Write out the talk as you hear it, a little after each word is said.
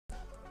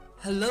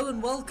Hello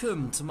and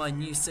welcome to my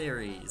new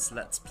series,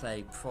 Let's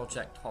Play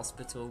Project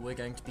Hospital. We're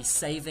going to be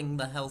saving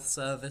the health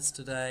service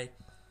today.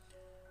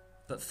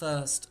 But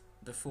first,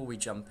 before we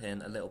jump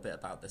in, a little bit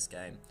about this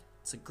game.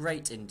 It's a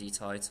great indie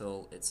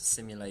title. It's a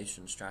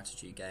simulation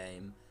strategy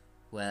game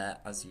where,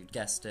 as you'd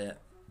guessed it,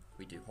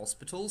 we do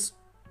hospitals.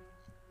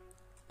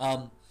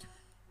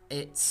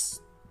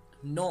 It's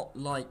not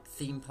like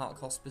Theme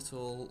Park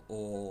Hospital,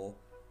 or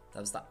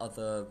there was that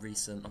other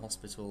recent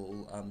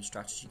hospital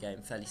strategy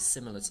game fairly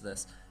similar to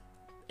this.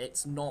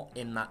 It's not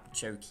in that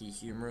jokey,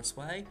 humorous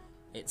way.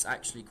 It's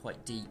actually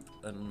quite deep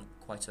and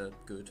quite a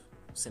good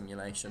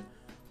simulation.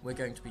 We're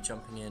going to be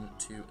jumping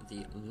into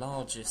the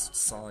largest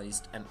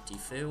sized empty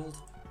field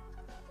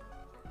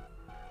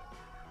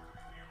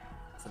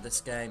for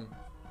this game,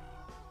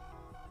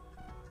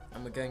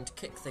 and we're going to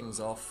kick things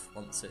off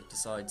once it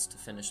decides to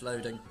finish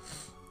loading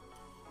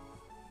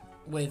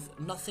with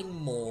nothing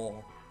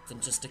more than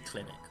just a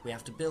clinic. We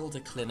have to build a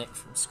clinic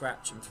from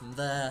scratch, and from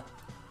there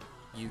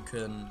you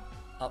can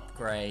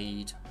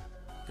upgrade,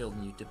 build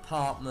new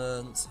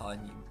departments, hire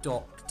new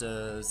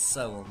doctors,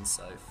 so on and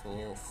so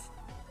forth.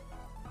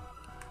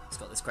 It's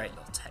got this great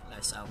little techno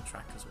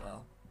soundtrack as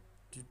well.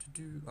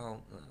 Oh,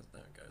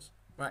 there it goes.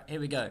 Right, here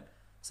we go.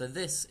 So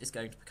this is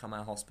going to become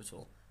our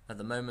hospital. At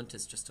the moment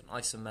it's just an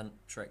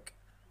isometric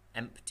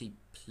empty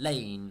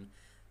plane.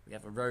 We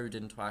have a road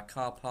into our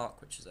car park,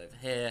 which is over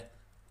here,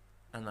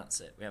 and that's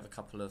it. We have a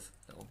couple of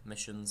little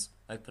missions.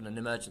 Open an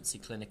emergency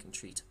clinic and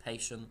treat a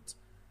patient.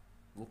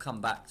 We'll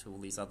come back to all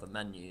these other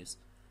menus.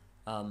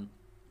 As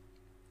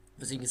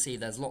you can see,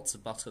 there's lots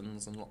of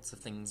buttons and lots of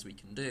things we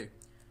can do.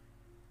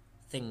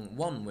 Thing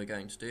one we're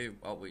going to do,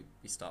 well, we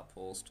start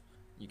paused.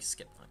 You can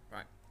skip that,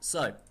 right?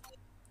 So,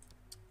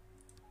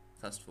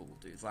 first of all, we'll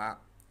do that.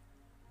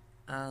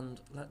 And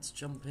let's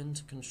jump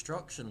into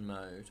construction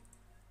mode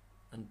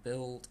and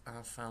build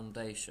our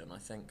foundation. I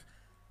think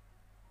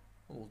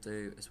what we'll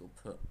do is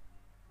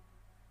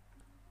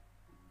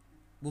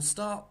we'll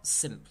start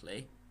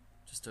simply.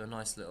 Just do a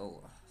nice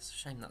little. Oh, it's a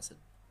shame that's a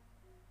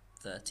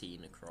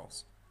 13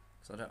 across,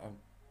 because I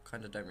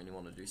kind of don't really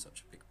want to do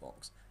such a big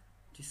box.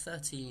 Do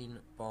 13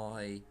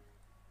 by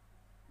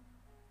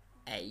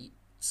 8,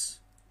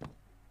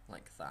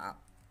 like that.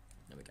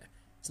 There we go.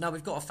 So now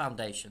we've got a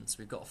foundation, so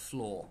we've got a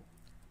floor.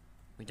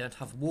 We don't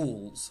have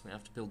walls. We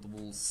have to build the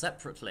walls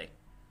separately.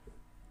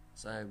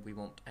 So we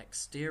want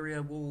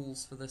exterior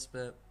walls for this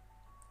bit.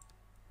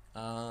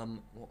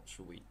 What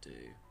shall we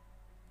do?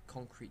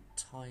 Concrete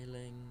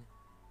tiling.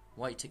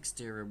 White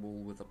exterior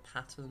wall with a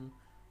pattern.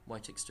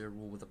 White exterior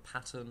wall with a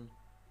pattern.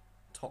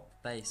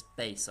 Top base.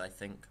 Base, I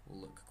think,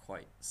 will look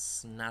quite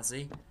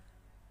snazzy.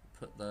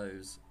 Put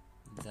those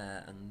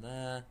there and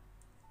there.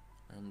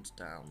 And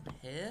down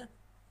here.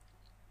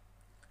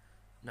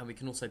 Now we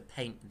can also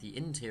paint the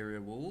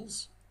interior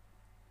walls.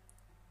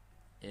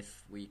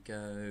 If we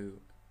go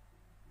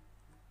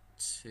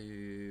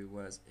to...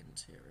 where's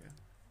interior?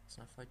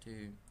 So if I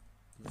do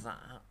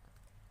that,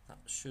 that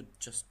should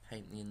just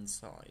paint the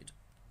inside.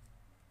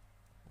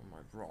 Or am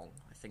I wrong?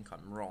 I think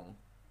I'm wrong.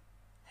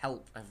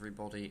 Help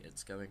everybody,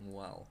 it's going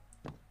well.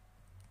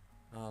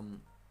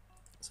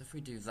 So if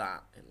we do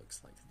that, it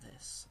looks like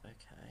this.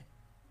 Okay.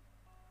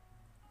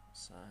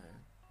 So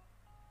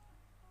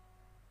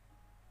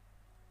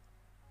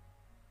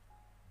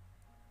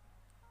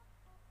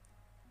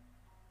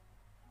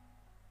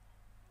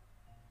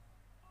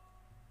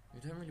we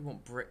don't really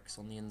want bricks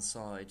on the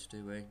inside,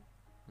 do we?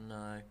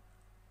 No.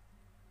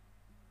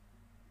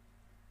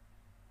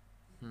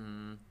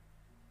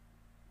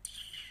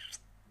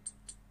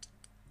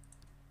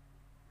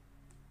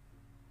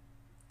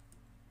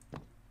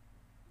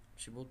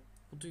 Actually, we'll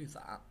do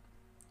that.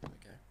 There we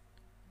go.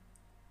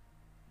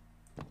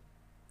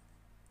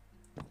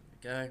 There we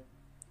go.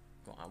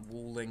 Got our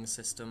walling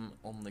system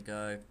on the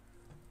go.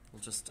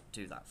 We'll just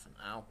do that for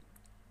now.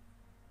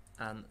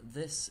 And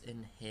this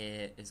in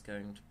here is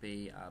going to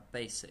be our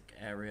basic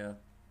area.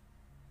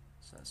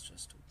 So let's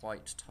just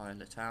white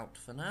tile it out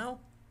for now.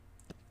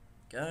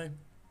 There we go.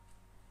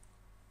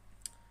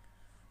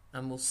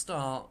 And we'll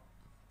start,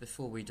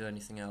 before we do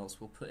anything else,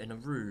 we'll put in a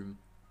room.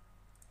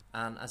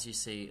 And as you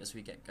see, as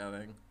we get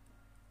going,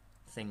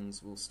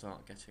 things will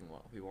start getting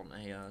what we want.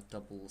 A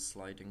double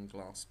sliding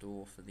glass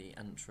door for the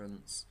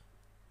entrance.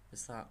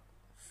 Is that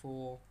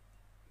 4?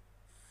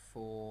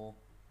 4.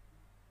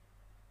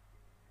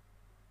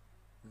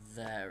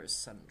 There is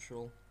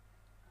central.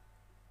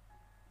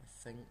 I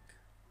think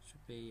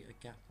should be a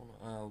gap on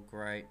it. Oh,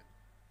 great.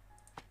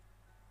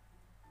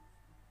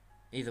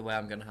 Either way,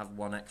 I'm going to have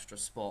one extra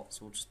spot,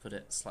 so we'll just put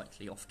it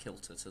slightly off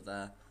kilter to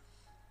there.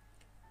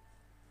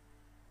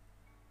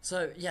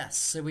 So yes,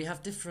 so we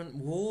have different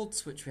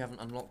wards which we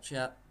haven't unlocked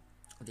yet.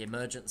 The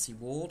emergency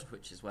ward,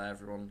 which is where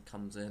everyone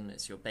comes in.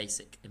 It's your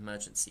basic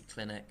emergency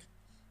clinic.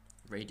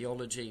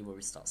 Radiology, where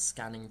we start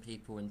scanning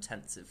people.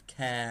 Intensive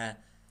care,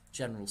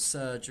 general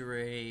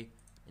surgery,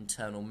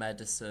 internal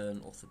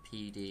medicine,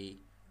 orthopedics,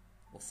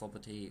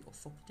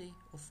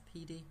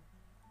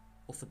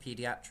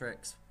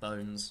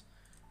 bones.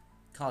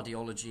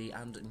 cardiology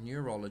and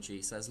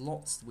neurology. So there's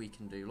lots we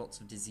can do, lots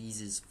of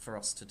diseases for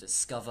us to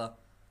discover.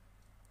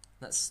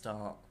 Let's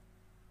start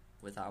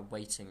with our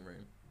waiting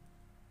room.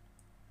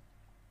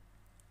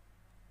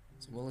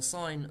 So we'll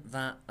assign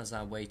that as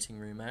our waiting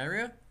room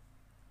area,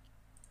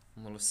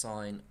 and we'll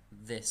assign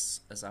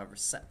this as our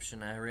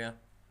reception area.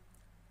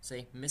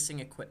 See, missing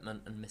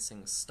equipment and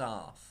missing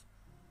staff.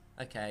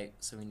 Okay,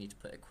 so we need to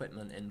put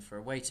equipment in for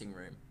a waiting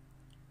room.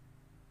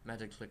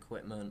 Medical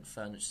equipment,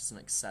 furniture and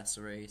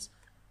accessories.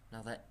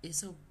 Now there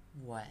is a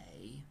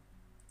way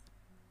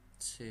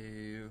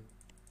to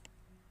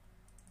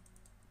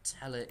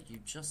tell it you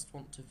just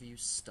want to view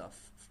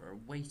stuff for a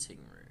waiting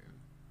room,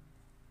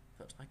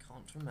 but I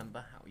can't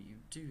remember how you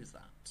do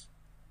that.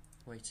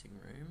 Waiting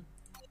room.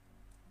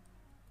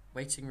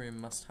 Waiting room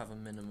must have a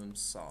minimum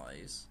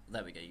size.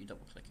 There we go, you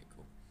double click it,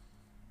 cool.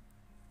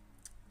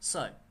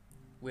 So,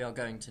 we are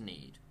going to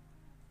need,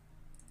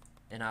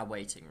 in our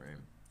waiting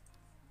room,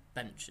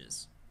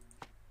 benches.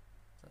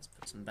 Let's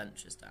put some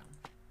benches down.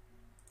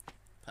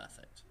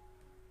 Perfect.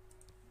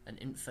 An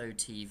info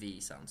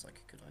TV sounds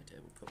like a good idea.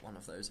 We'll put one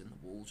of those in the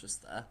wall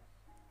just there.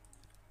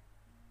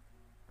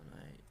 And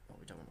well,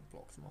 we don't want to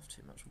block them off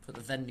too much. We'll put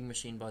the vending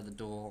machine by the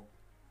door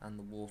and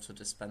the water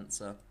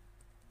dispenser.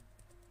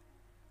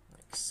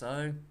 Like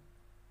so.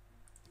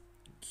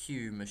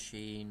 Q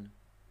machine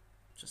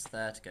just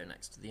there to go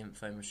next to the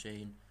info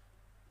machine.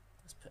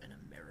 Let's put in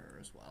a mirror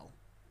as well,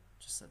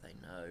 just so they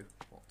know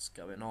what's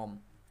going on.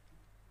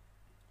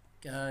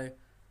 Go.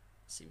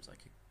 Seems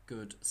like a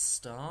good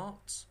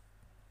start.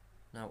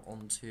 Now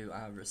onto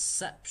our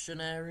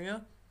reception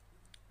area.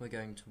 We're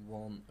going to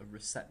want a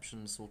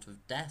reception sort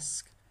of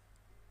desk.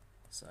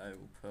 So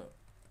we'll put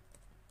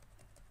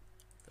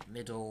the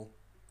middle,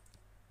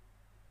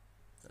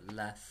 the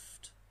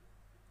left,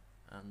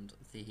 and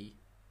the,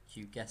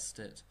 you guessed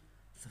it,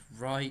 the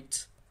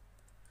right.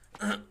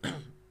 Put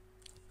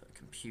a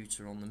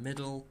computer on the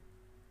middle.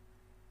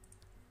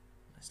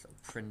 Nice little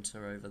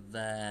printer over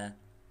there.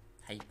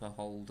 Paper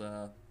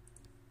holder.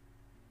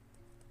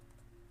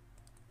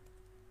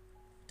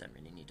 Don't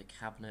really need a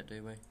cabinet,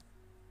 do we?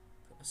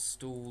 Put a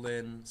stool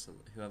in so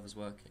that whoever's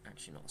working,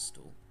 actually not a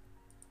stool.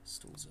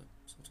 Stools are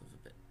sort of a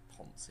bit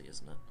poncy,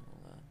 isn't it?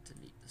 I'll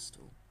delete the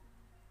stool.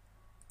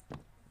 There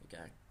we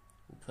go.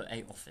 We'll put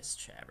a office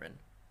chair in.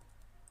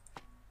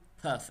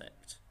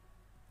 Perfect.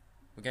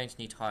 We're going to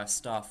need to hire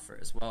staff for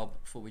it as well,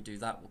 but before we do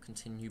that, we'll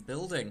continue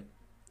building.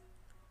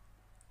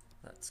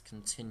 Let's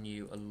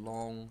continue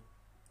along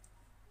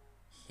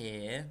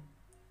here,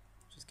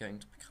 which is going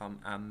to become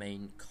our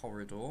main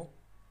corridor.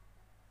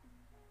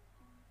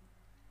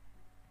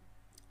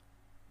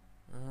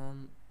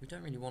 We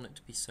don't really want it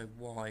to be so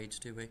wide,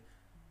 do we?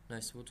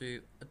 No, so we'll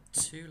do a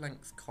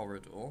 2-length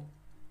corridor,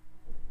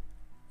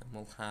 and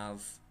we'll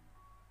have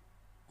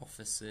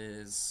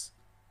offices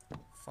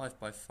 5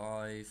 by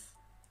 5.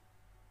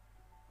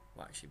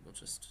 Well, actually, we'll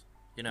just,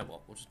 you know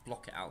what, we'll just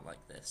block it out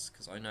like this,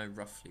 because I know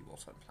roughly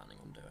what I'm planning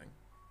on doing.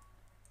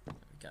 There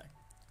we go.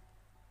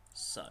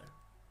 So,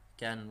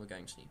 again, we're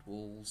going to need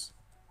walls.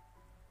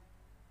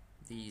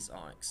 These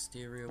are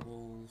exterior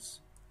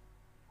walls.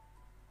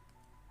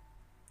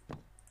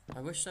 I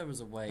wish there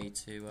was a way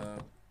to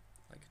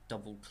like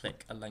double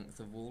click a length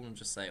of wall and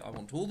just say I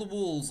want all the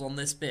walls on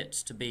this bit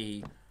to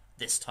be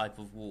this type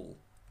of wall,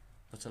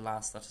 but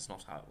alas, that is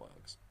not how it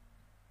works.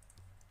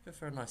 Go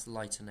for a nice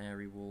light and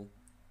airy wall.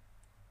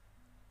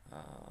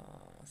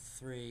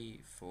 3,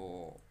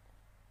 4.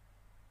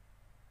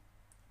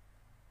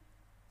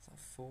 Is that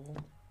 4?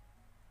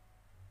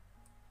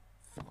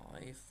 5.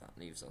 That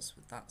leaves us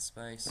with that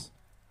space.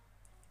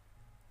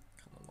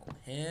 Come along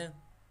here.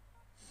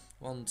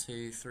 1,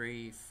 2,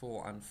 3,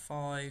 4, and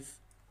 5.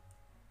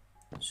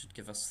 That should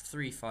give us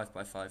 3 5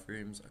 by 5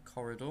 rooms, a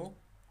corridor,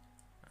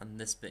 and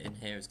this bit in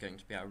here is going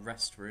to be our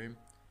rest room.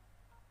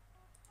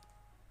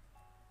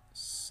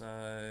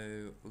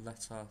 So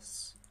let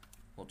us,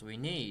 what do we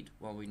need?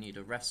 Well, we need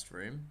a rest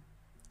room.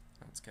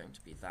 That's going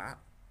to be that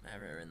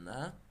area in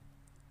there.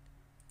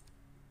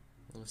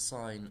 We'll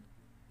assign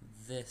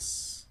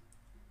this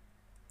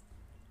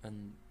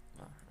and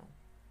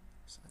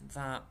assign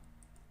that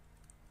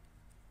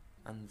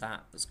and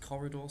that as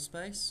corridor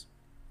space.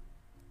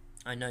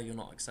 I know you're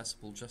not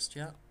accessible just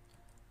yet,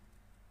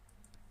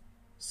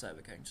 so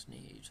we're going to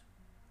need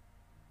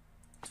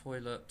a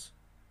toilet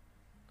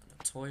and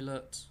a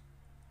toilet.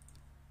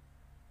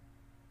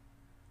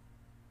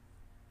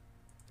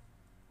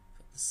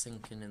 Put the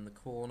sink in the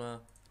corner.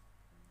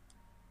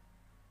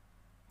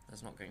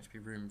 There's not going to be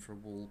room for a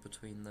wall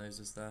between those,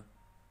 is there?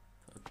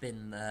 Put a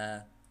bin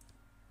there.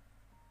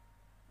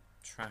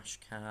 Trash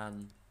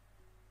can.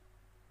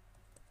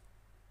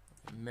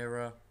 A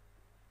mirror.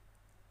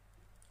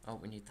 Oh,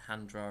 we need the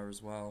hand dryer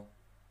as well.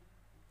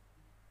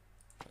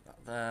 Put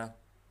that there.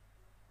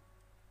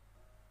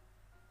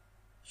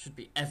 Should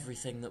be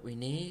everything that we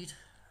need.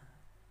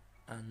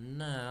 And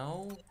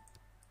now,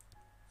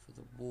 for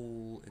the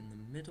wall in the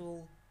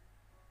middle.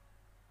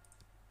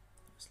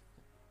 Nice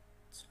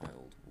little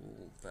tiled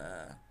wall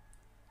there.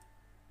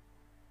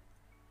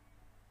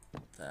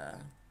 There.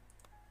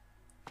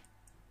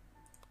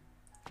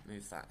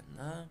 move that in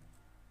there.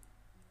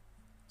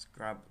 Let's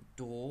grab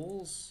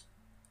doors,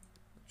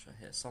 which are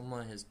here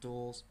somewhere. Here's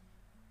doors.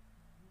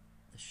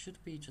 There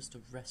should be just a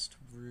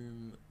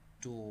restroom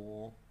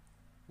door,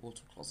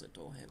 water closet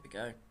door. Here we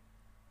go.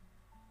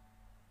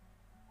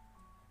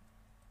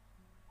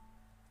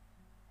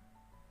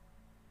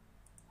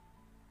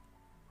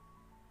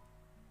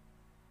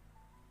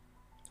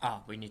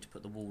 Ah, we need to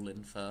put the wall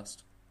in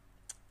first.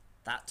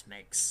 That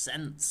makes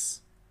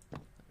sense.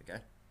 There we go.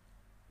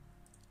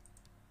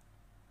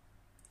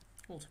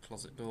 Water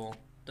closet door.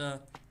 Duh,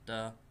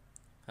 duh.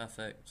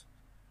 Perfect.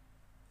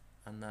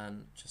 And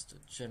then just a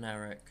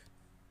generic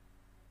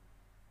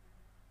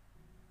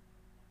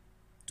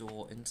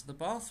door into the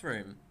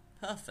bathroom.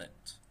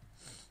 Perfect.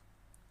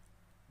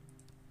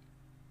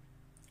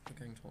 We're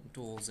going to want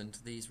doors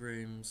into these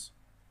rooms.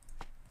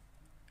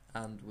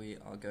 And we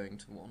are going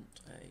to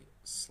want a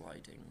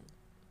sliding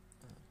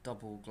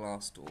double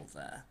glass door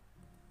there.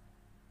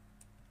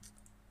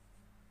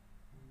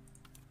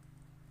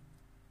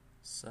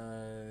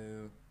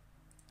 So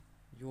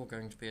you're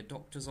going to be a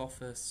doctor's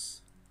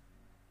office,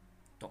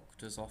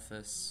 doctor's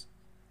office,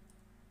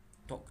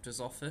 doctor's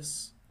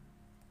office.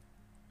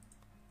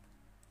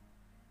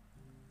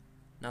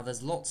 Now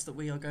there's lots that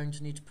we are going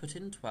to need to put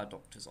into our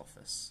doctor's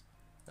office.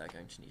 They're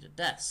going to need a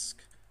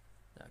desk,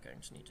 they're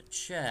going to need a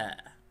chair,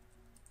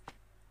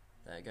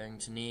 they're going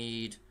to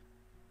need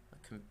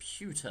a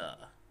computer,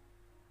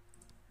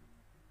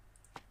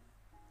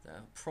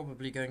 they're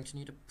probably going to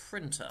need a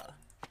printer.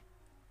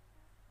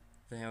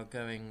 They are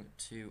going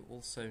to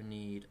also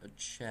need a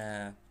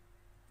chair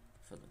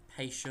for the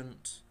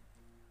patient.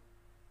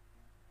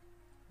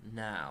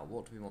 Now,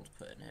 what do we want to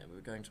put in here? We're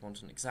going to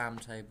want an exam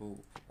table.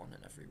 We'll put one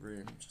in every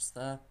room, just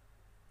there.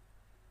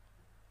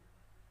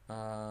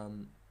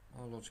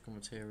 Biological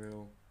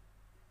material.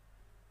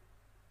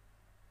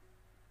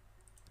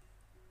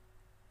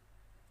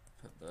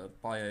 Put the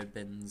bio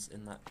bins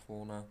in that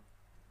corner.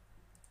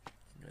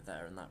 You know,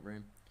 there in that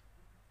room.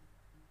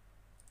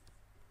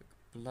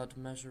 Blood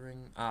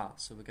measuring. Ah,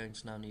 so we're going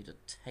to now need a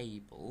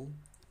table,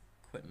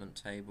 equipment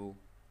table,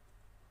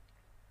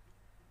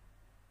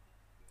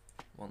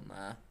 one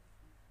there,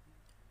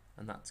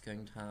 and that's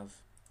going to have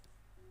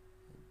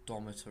an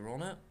odometer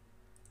on it.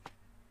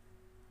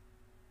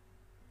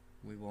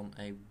 We want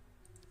a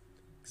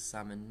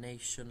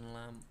examination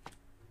lamp.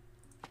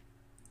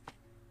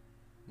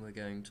 We're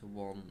going to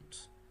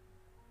want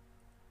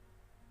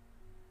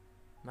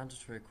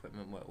mandatory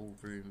equipment where all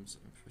rooms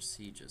and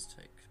procedures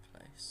take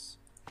place.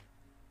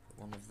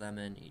 One of them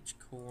in each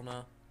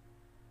corner.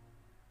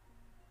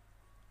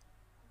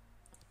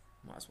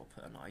 Might as well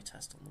put an eye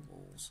test on the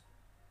walls.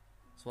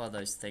 It's one of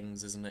those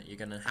things, isn't it? You're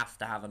going to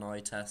have an eye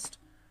test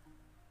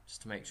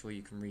just to make sure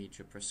you can read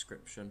your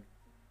prescription.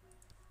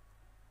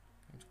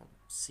 I'm going to want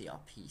a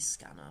CRP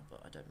scanner,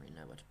 but I don't really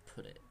know where to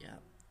put it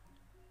yet.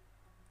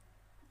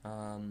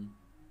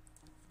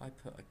 If I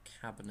put a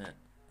cabinet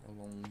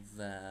along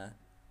there,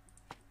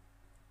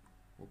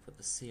 we'll put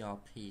the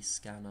CRP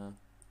scanner.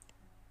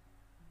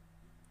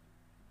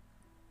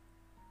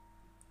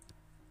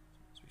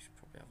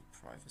 Have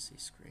a privacy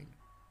screen.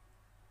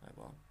 Oh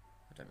well,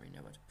 I don't really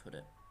know where to put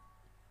it.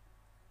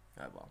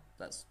 Oh well,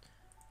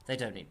 they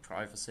don't need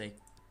privacy.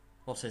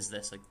 What is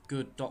this, a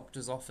good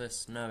doctor's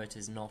office? No, it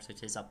is not.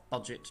 It is a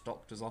budget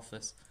doctor's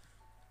office.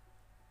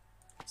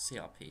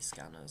 CRP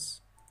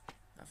scanners.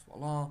 And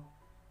voila.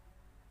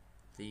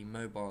 The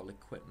mobile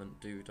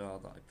equipment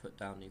doodah that I put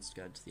down needs to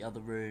go into the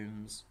other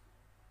rooms.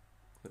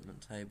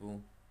 Equipment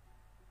table.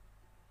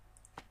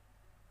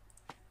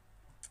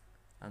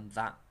 And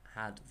that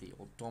had the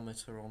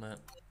odometer on it.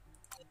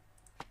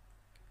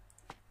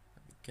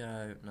 There we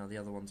go. Now the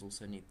other ones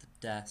also need the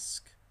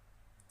desk.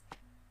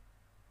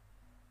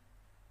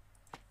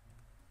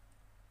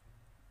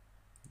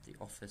 The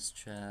office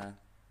chair.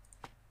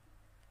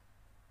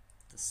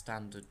 The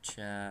standard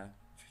chair,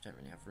 which we don't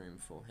really have room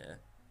for here.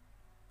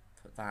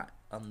 Put that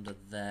under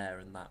there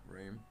in that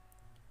room.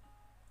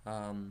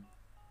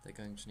 They're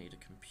going to need a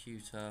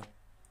computer.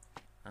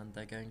 And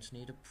they're going to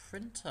need a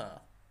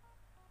printer.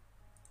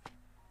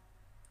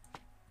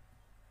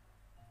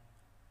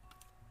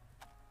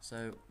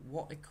 So,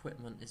 what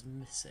equipment is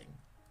missing?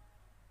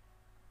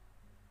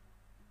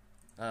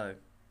 Oh.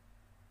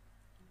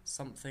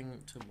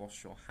 Something to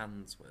wash your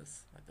hands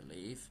with, I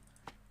believe.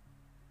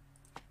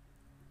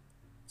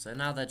 So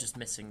now they're just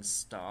missing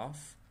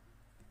staff.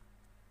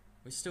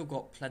 We've still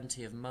got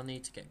plenty of money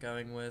to get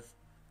going with.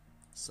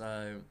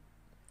 So,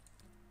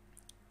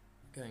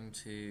 we're going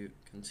to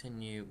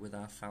continue with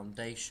our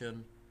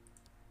foundation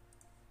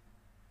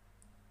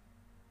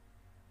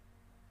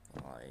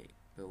by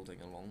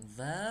building along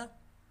there.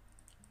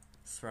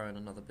 Throw in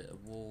another bit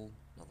of wall,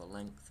 another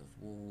length of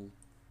wall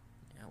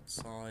on the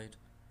outside.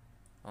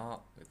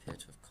 Ah, we appear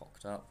to have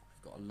cocked up.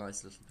 We've got a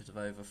nice little bit of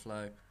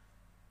overflow.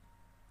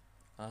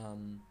 How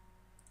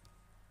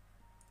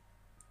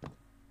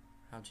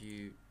do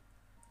you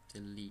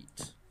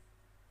delete?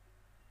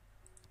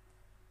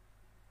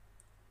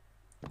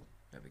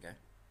 There we go.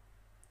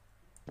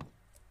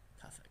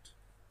 Perfect.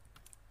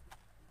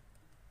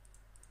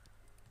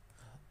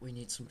 we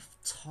need some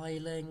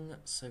tiling,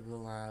 so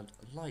we'll add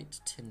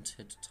light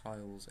tinted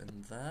tiles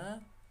in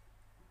there.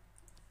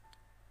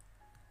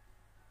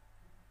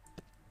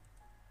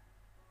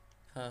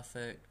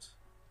 Perfect.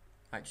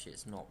 Actually,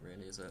 it's not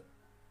really, is it?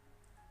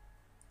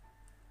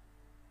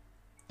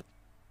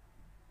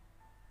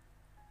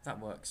 That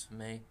works for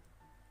me.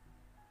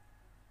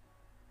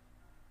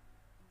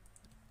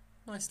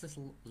 Nice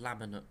little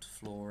laminate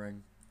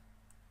flooring.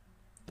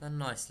 They're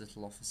nice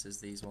little offices,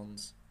 these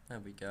ones. There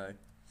we go.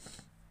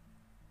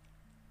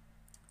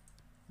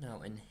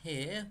 Now in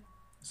here,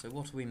 so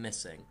what are we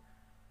missing?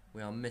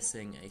 We are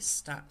missing a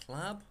stat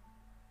lab.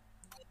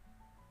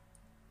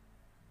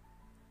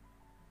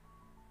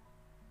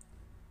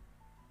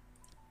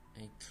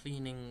 A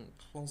cleaning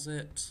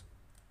closet.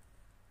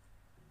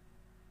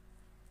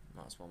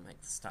 Might as well make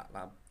the stat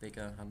lab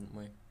bigger, hadn't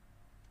we? There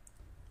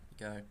we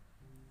go.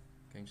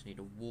 Going to need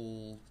a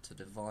wall to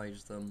divide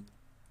them.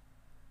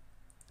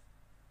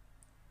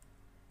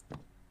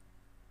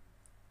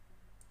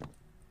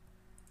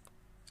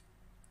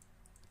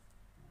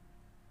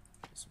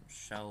 Put some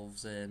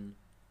shelves in,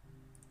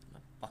 and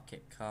a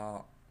bucket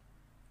cart,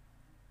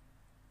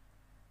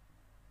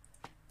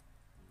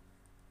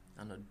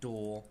 and a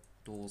door.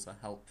 Doors are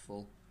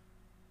helpful.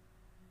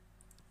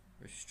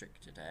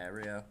 Restricted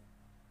area.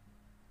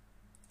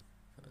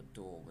 Put a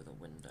door with a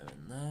window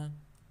in there.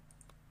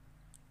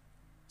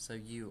 So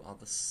you are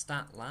the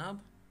stat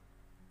lab.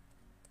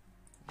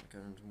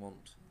 We're going to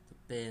want the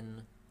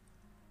bin.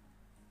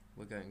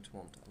 We're going to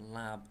want a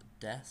lab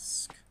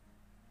desk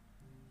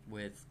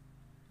with,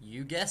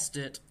 you guessed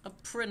it, a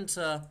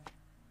printer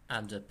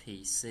and a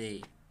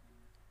PC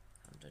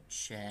and a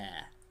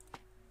chair.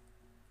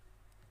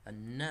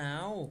 And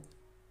now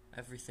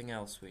everything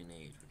else we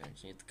need. We're going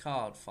to need the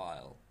card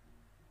file.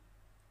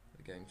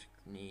 We're going to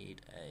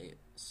need a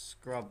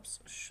scrubs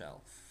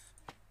shelf.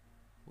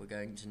 We're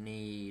going to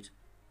need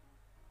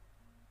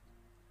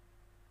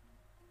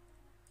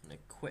an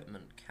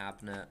equipment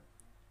cabinet.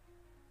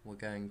 We're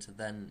going to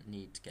then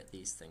need to get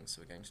these things.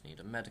 So we're going to need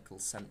a medical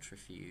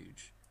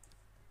centrifuge,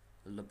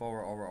 a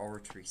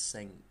laboratory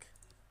sink,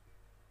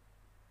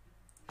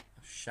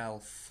 a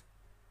shelf,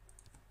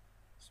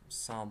 some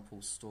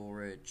sample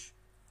storage.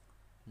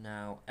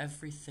 Now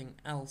everything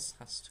else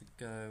has to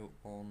go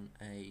on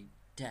a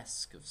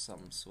desk of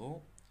some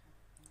sort.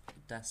 Put a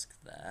desk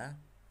there,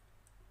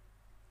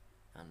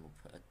 and we'll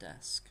put a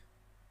desk.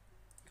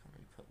 Can't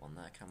really put one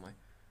there, can we?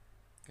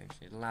 Going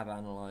to need a lab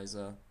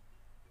analyzer,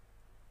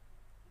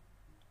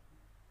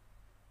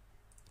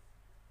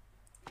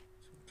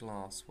 some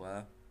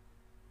glassware.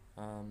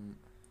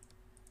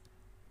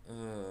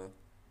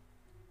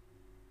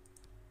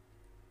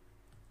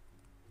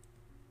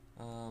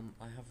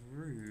 I have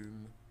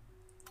room.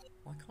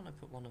 Why can't I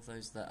put one of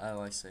those there?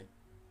 Oh, I see.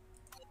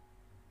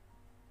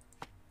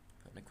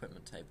 Put an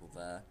equipment table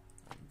there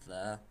and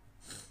there.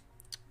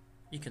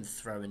 You can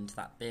throw into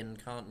that bin,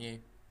 can't you?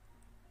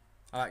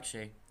 Oh,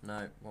 actually,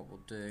 no. What we'll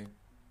do,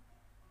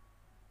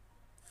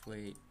 if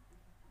we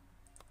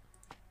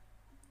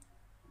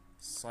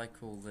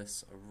cycle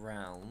this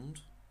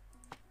around,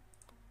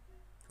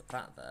 put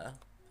that there,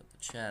 put the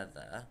chair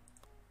there,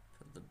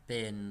 put the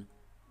bin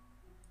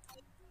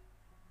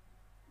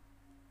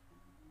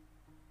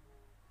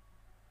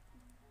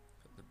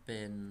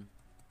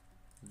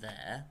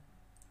there.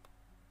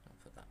 I'll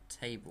put that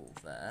table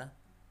there.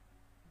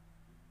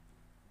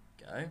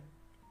 Go.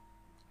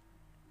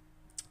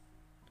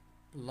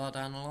 Blood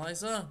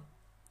analyzer.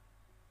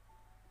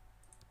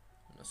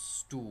 And a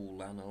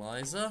stool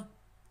analyzer.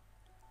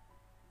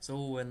 So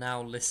all we're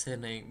now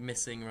missing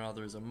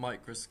is a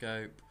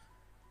microscope.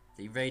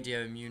 The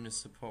radio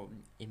immunocyte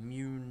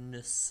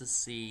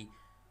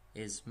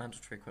is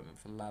mandatory equipment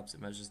for labs.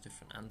 It measures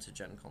different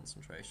antigen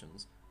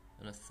concentrations.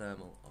 And a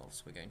thermal. Oh,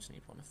 so we're going to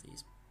need one of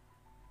these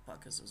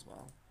buggers as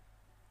well.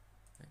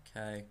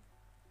 Okay.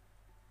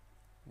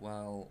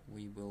 Well,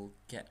 we will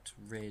get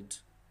rid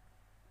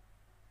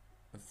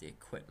of the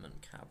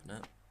equipment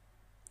cabinet.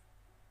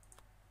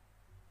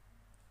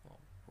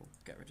 Well, we'll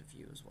get rid of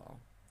you as well.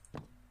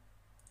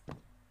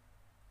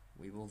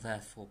 We will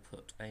therefore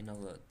put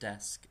another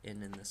desk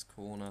in this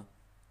corner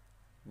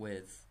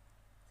with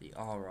the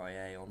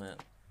RIA on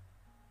it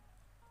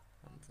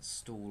and the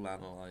stool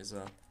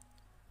analyzer,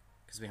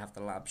 because we have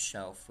the lab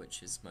shelf,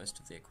 which is most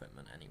of the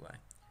equipment anyway.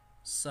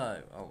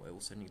 So, oh, it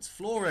also needs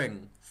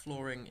flooring.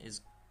 Flooring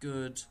is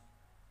good.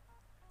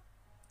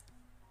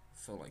 I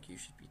feel like you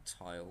should be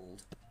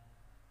tiled,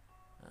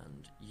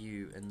 and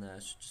you in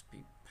there should just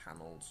be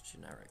panelled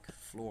generic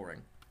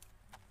flooring.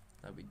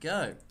 There we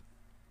go.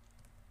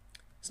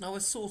 So now we're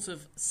sort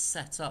of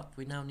set up.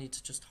 We now need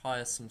to just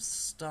hire some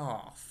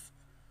staff,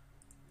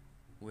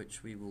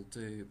 which we will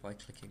do by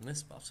clicking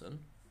this button,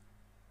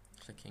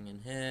 clicking in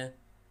here.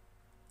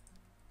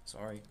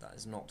 Sorry, that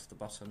is not the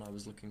button I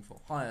was looking for.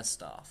 Hire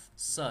staff.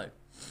 So,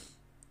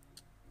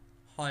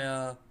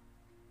 hire.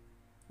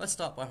 Let's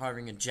start by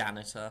hiring a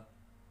janitor.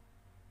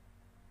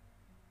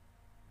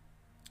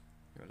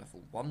 You're a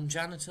level 1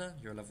 janitor.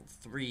 You're a level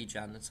 3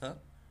 janitor.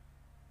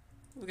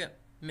 We'll get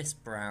Miss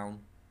Brown.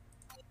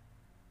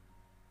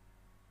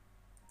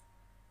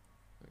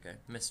 we go.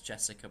 Miss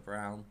Jessica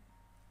Brown.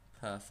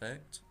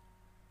 Perfect.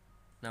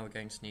 Now we're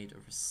going to need a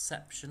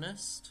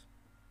receptionist.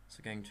 So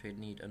we're going to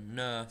need a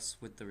nurse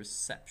with the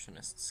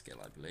receptionist skill,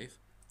 I believe.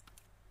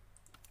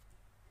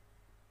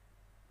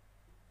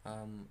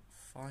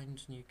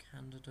 Find new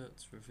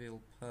candidates,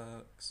 reveal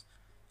perks.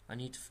 I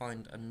need to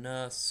find a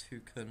nurse who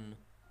can...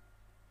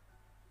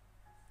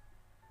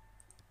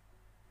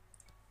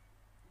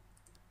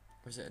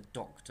 Or is it a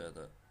doctor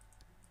that...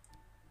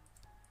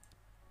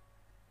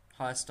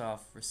 Higher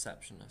staff,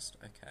 receptionist,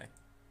 okay.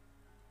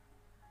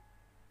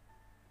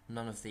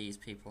 None of these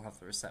people have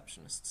the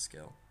receptionist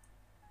skill.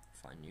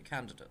 Find new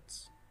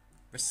candidates.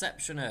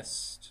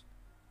 Receptionist!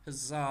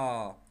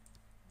 Huzzah!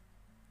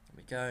 There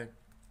we go.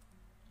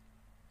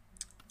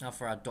 Now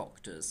for our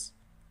doctors.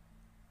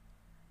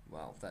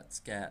 Well, let's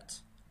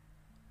get...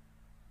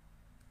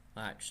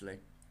 Actually,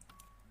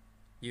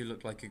 you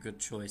look like a good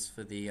choice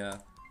for the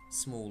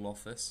small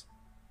office.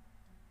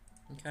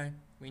 Okay,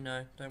 we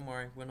know. Don't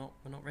worry, we're not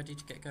ready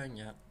to get going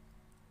yet.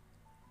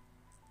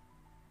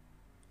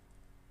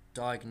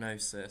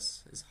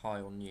 Diagnosis is high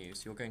on you,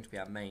 so you're going to be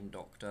our main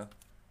doctor,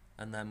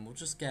 and then we'll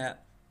just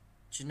get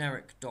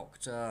generic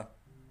doctor.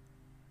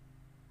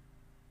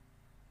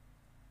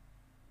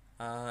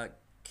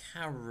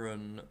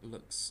 Karen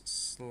looks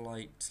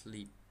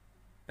slightly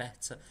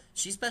better.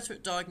 She's better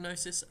at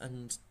diagnosis,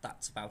 and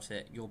that's about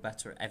it. You're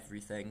better at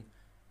everything.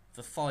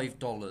 For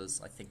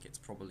 $5, I think it's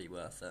probably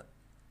worth it.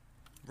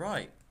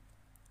 Right,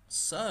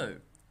 so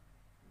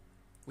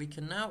we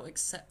can now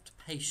accept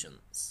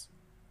patients,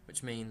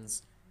 which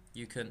means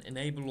you can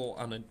enable or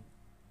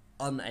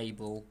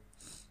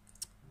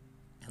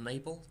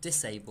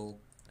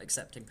disable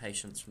accepting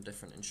patients from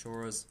different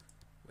insurers.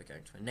 We're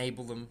going to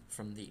enable them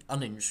from the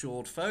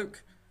uninsured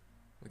folk.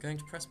 We're going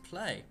to press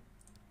play.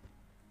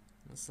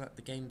 Let's let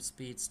the game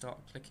speed start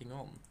clicking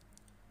on.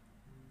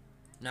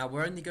 Now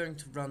we're only going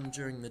to run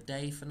during the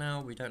day for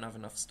now. We don't have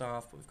enough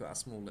staff, but we've got our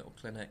small little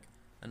clinic.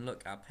 And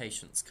look, our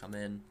patient's come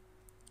in.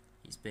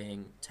 He's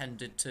being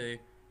tended to.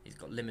 He's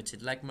got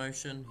limited leg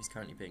motion. He's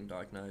currently being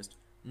diagnosed.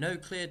 No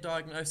clear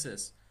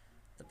diagnosis.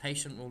 The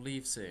patient will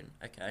leave soon.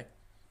 Okay.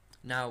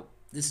 Now,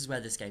 this is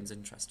where this game's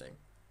interesting.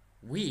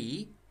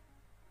 We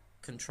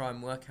can try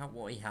and work out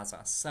what he has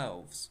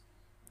ourselves.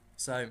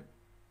 So,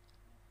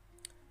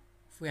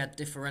 if we had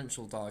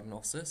differential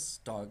diagnosis,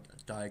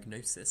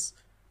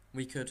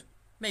 we could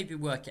maybe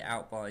work it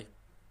out by,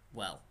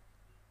 well,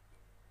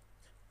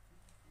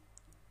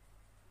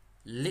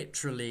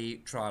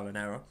 literally trial and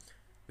error.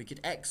 We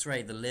could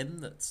x-ray the limb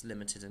that's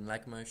limited in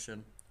leg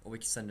motion, or we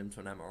could send him to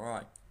an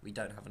MRI. We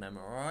don't have an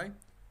MRI,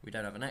 we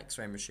don't have an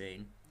x-ray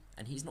machine,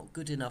 and he's not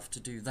good enough to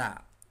do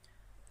that.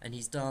 And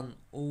he's done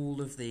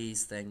all of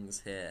these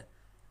things here.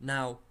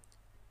 Now,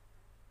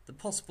 the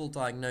possible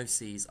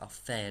diagnoses are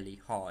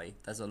fairly high.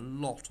 There's a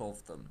lot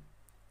of them.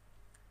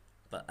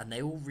 And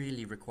they all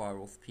really require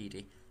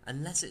orthopedy,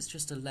 unless it's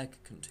just a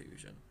leg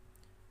contusion.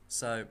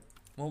 So,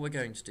 what we're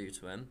going to do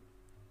to him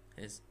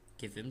is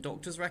give him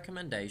doctor's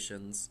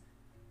recommendations,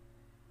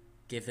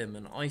 give him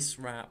an ice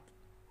wrap,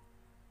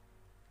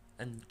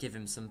 and give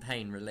him some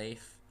pain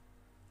relief,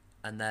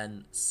 and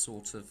then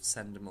sort of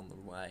send him on the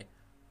way.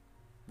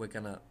 We're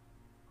gonna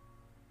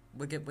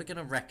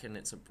reckon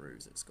it's a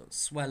bruise. It's got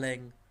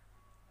swelling,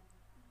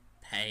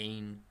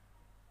 pain,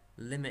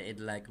 limited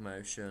leg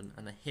motion,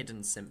 and a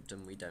hidden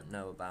symptom we don't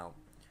know about.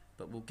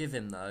 But we'll give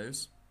him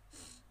those,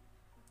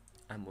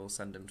 and we'll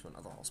send him to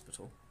another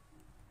hospital.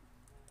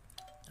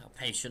 Now,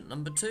 patient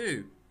number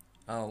 2.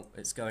 Oh,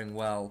 it's going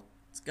well.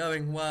 It's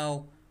going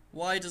well.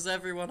 Why does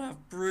everyone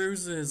have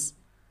bruises?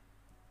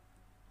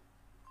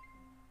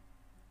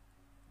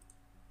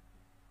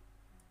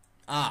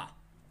 Ah,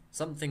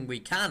 something we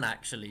can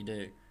actually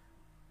do.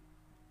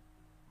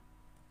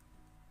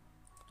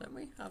 Don't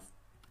we have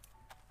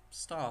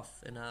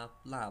staff in our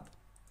lab?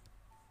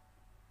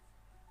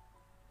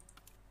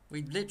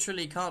 We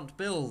literally can't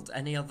build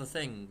any other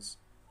things.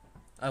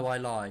 Oh, I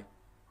lie.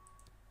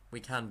 We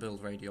can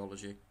build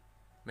radiology.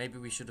 Maybe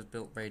we should have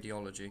built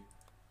radiology.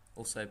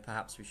 Also,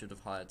 perhaps we should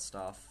have hired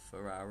staff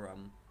for our,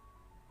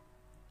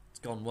 It's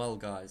gone well,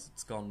 guys.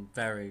 It's gone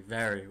very,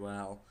 very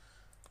well.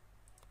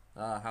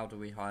 How do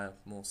we hire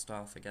more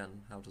staff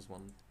again? How does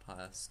one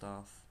hire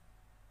staff?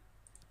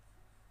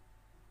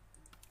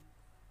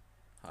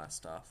 Hire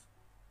staff.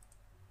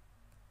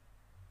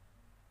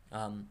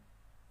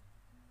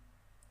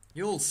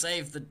 You'll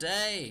save the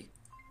day!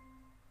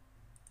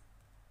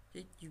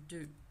 You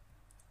do.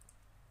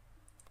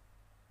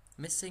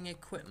 Missing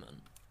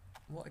equipment?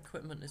 What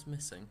equipment is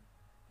missing?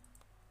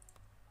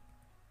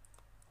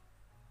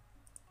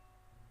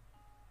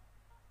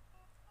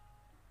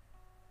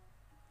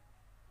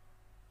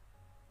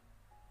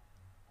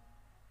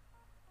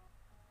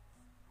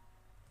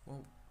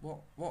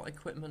 Well, what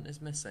equipment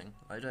is missing?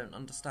 I don't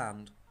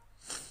understand.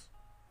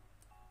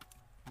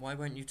 Why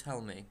won't you tell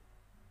me?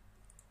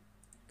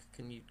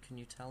 Can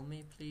you tell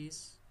me,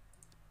 please?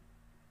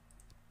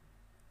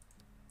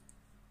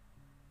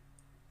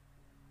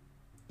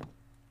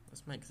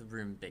 Let's make the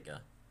room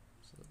bigger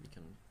so that we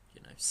can,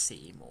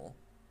 see more.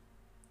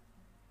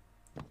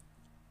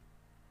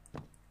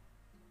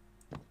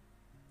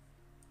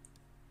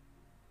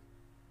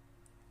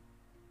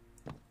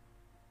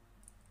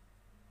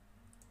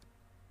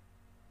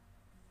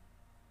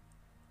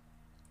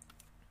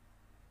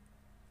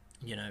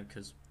 You know,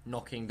 because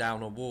knocking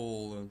down a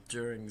wall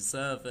during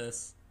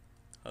service.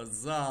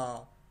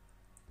 Huzzah!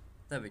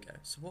 There we go.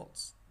 So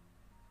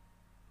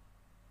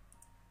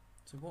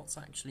what's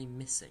actually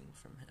missing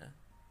from here?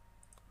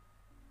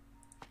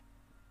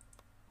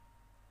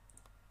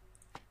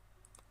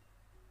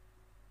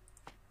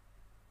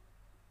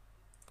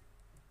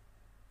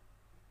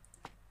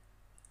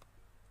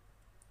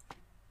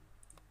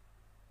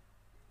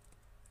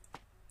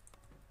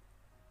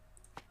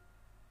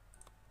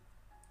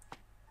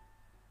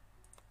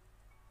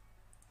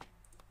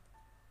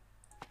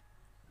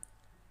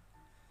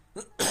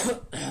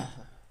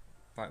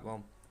 Right,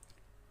 well,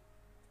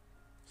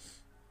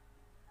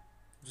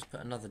 just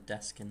put another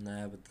desk in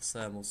there with the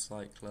thermal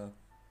cycler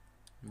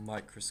and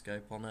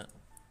microscope on it.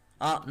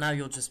 Ah, now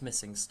you're just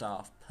missing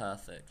staff.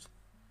 Perfect.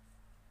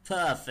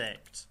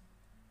 Perfect!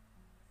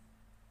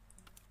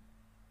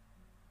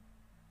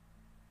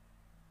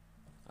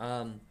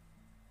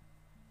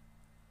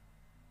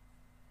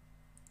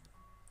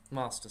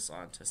 Master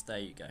Scientist, there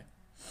you go.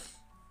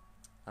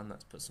 And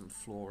let's put some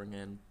flooring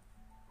in.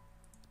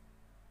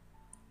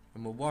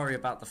 And we'll worry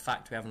about the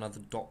fact we have another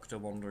doctor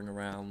wandering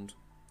around,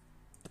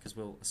 because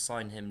we'll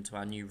assign him to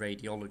our new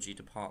radiology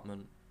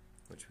department,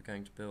 which we're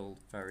going to build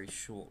very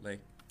shortly.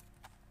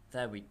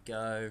 There we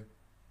go.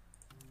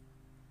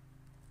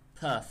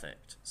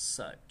 Perfect.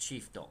 So,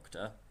 Chief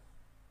Doctor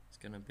is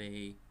going to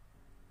be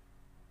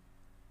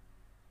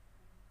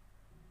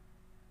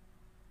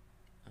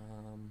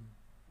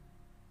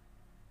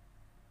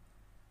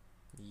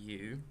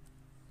you.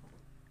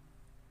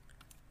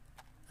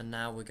 And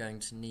now we're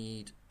going to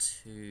need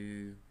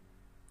to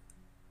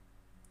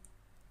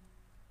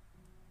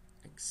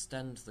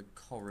extend the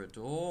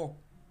corridor.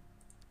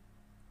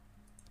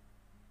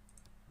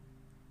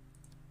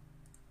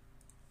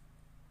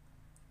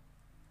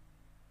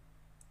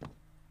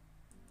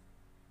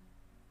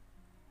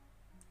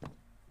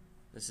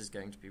 This is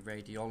going to be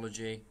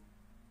radiology.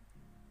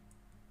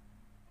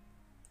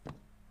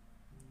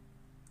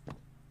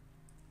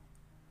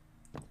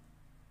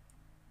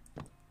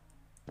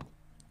 There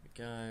we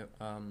go.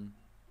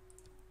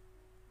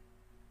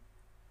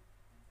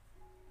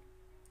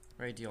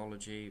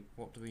 Radiology.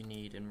 What do we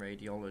need in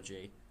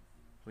radiology?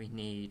 We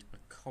need a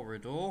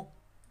corridor. Well,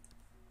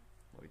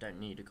 we don't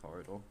need a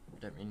corridor. We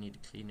don't really need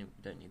a cleaning.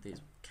 We don't need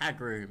these.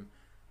 CAG room.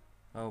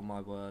 Oh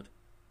my word.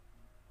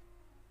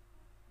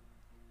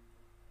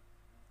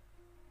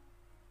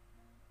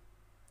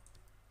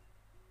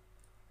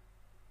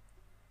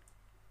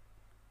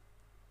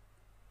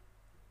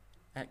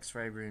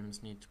 X-ray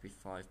rooms need to be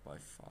 5 by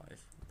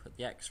 5. Put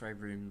the X-ray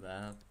room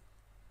there.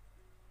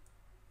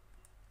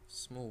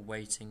 Small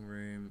waiting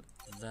room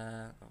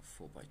there. Oh,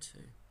 4 by 2.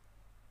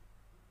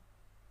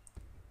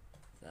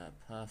 There,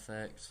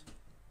 perfect.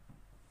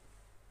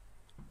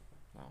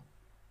 Wow.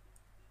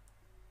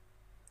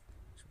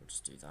 So we'll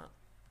just do that.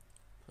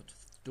 Put the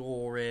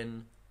door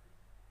in.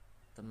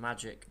 The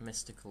magic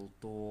mystical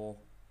door.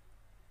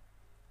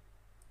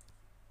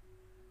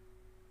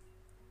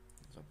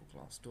 Double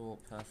glass door,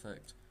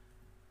 perfect.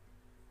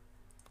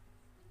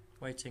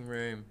 Waiting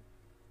room.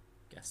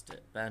 Guessed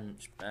it.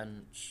 Bench,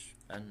 bench,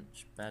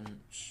 bench,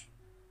 bench.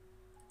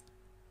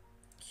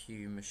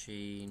 Q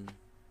machine.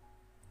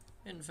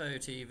 Info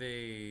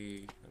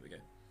TV. There we go.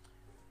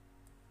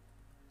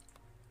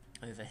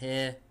 Over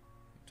here,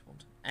 we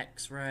want an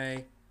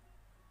X-ray.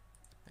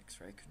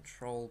 X-ray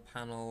control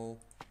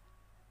panel.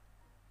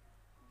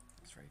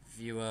 X-ray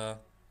viewer.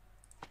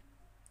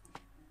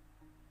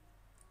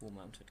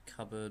 Wall-mounted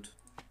cupboard.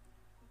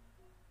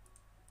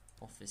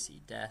 Officey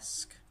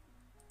desk.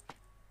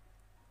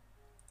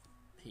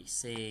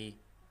 PC,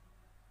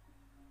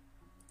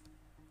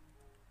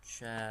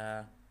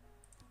 chair,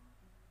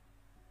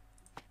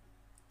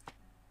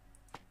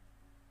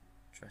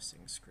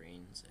 dressing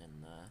screens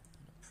in there,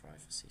 and a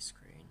privacy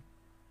screen.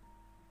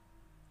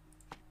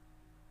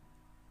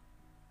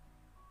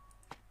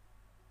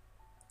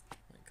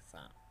 Like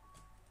that.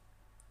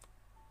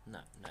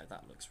 No,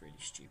 that looks really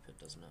stupid,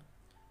 doesn't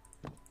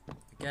it?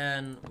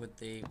 Again, with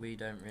the we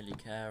don't really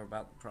care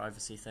about the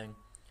privacy thing.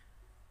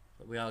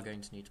 But we are going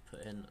to need to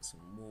put in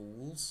some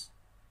walls.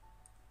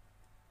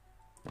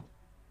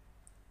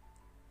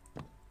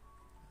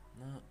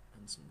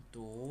 And some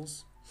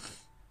doors.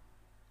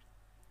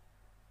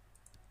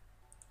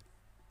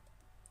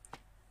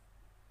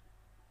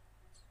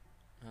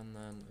 And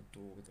then a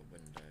door with a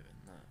window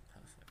in there.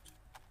 Perfect.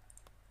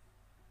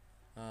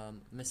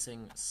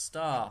 Missing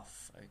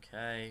staff.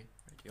 Okay.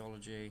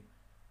 Radiology.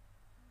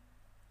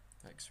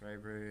 X-ray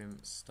room.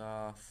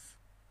 Staff.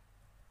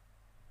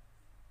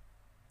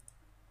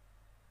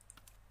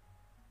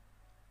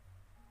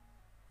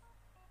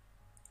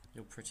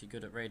 You're pretty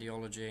good at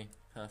radiology.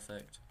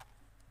 Perfect.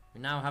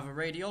 We now have a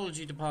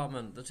radiology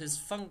department that is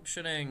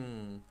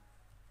functioning.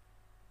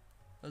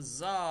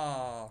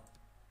 Huzzah!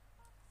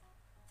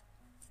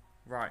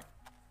 Right.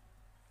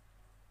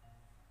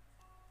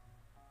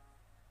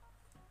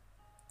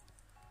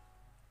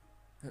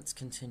 Let's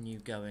continue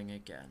going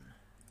again.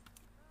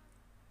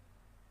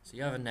 So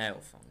you have a nail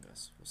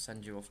fungus. We'll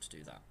send you off to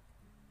do that.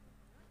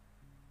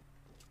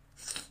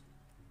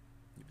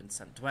 been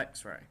sent to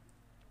X-ray.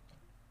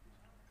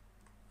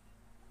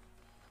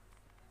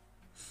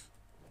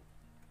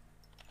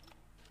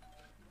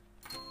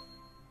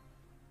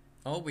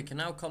 Oh, we can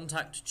now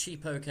contact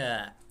Cheapo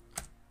Care.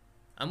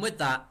 And with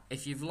that,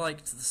 if you've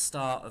liked the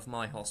start of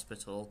my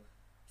hospital,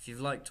 if you've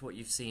liked what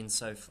you've seen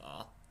so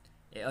far,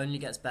 it only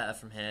gets better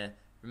from here.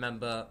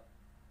 Remember,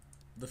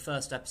 the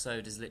first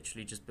episode is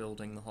literally just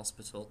building the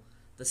hospital.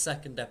 The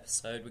second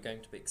episode, we're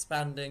going to be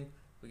expanding.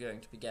 We're going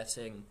to be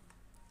getting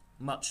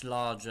much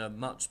larger,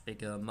 much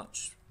bigger,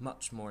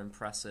 much more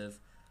impressive.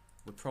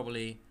 We're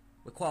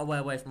quite a way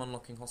away from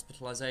unlocking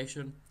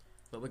hospitalisation,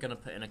 but we're going to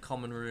put in a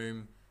common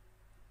room,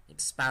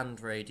 expand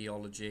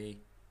radiology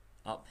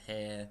up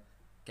here,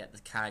 get the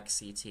CAG,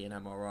 CT and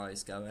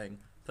MRIs going,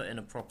 put in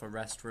a proper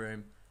rest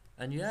room,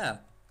 and yeah.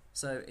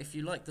 So if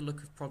you like the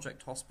look of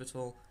Project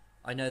Hospital,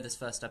 I know this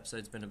first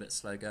episode's been a bit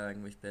slow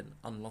going. We've been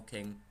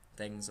unlocking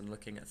things and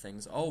looking at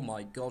things. Oh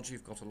my god,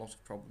 you've got a lot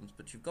of problems,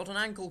 but you've got an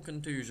ankle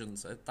contusion,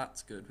 so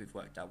that's good. We've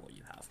worked out what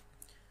you have.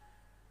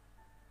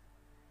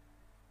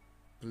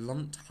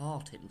 Blunt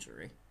heart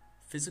injury.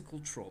 Physical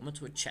trauma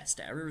to a chest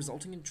area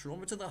resulting in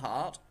trauma to the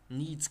heart.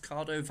 Needs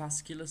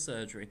cardiovascular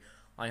surgery.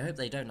 I hope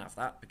they don't have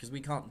that, because we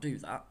can't do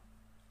that.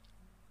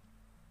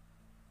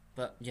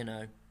 But, you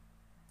know,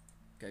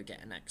 go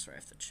get an x-ray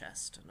of the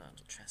chest and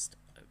a chest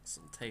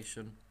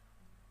exaltation.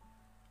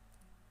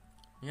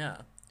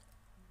 Yeah.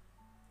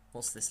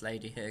 What's this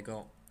lady here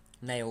got?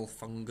 Nail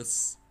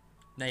fungus.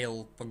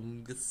 Nail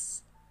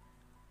fungus.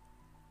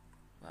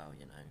 Well,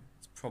 you know,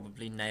 it's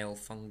probably nail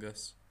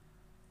fungus.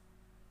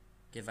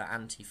 Give her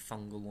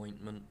antifungal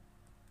ointment.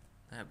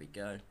 There we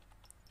go.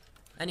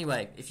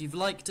 Anyway, if you've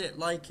liked it,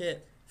 like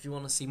it. If you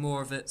want to see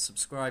more of it,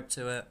 subscribe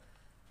to it.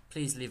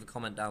 Please leave a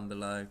comment down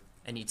below.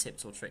 Any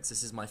tips or tricks.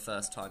 This is my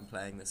first time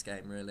playing this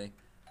game, really.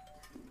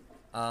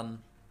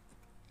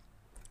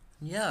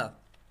 Yeah.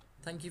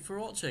 Thank you for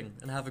watching,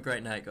 and have a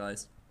great night,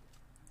 guys.